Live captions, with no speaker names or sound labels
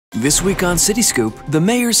This week on CityScoop, the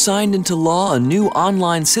mayor signed into law a new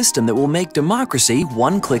online system that will make democracy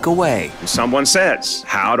one click away. Someone says,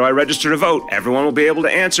 "How do I register to vote?" Everyone will be able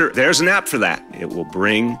to answer, "There's an app for that." It will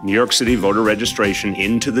bring New York City voter registration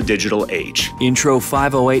into the digital age. Intro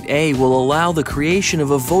 508A will allow the creation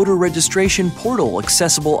of a voter registration portal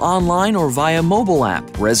accessible online or via mobile app.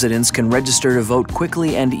 Residents can register to vote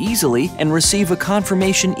quickly and easily and receive a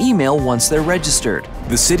confirmation email once they're registered.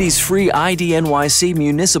 The city's free IDNYC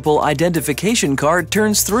municipal identification card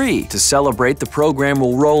turns 3. To celebrate, the program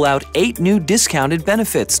will roll out 8 new discounted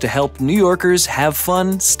benefits to help New Yorkers have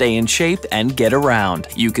fun, stay in shape, and get around.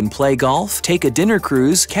 You can play golf, take a dinner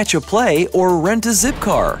cruise, catch a play, or rent a zip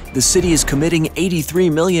car. The city is committing $83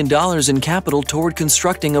 million in capital toward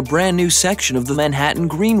constructing a brand new section of the Manhattan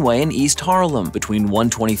Greenway in East Harlem between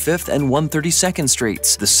 125th and 132nd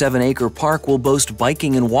Streets. The 7-acre park will boast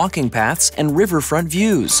biking and walking paths and riverfront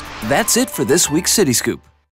views. That's it for this week's CityScoop.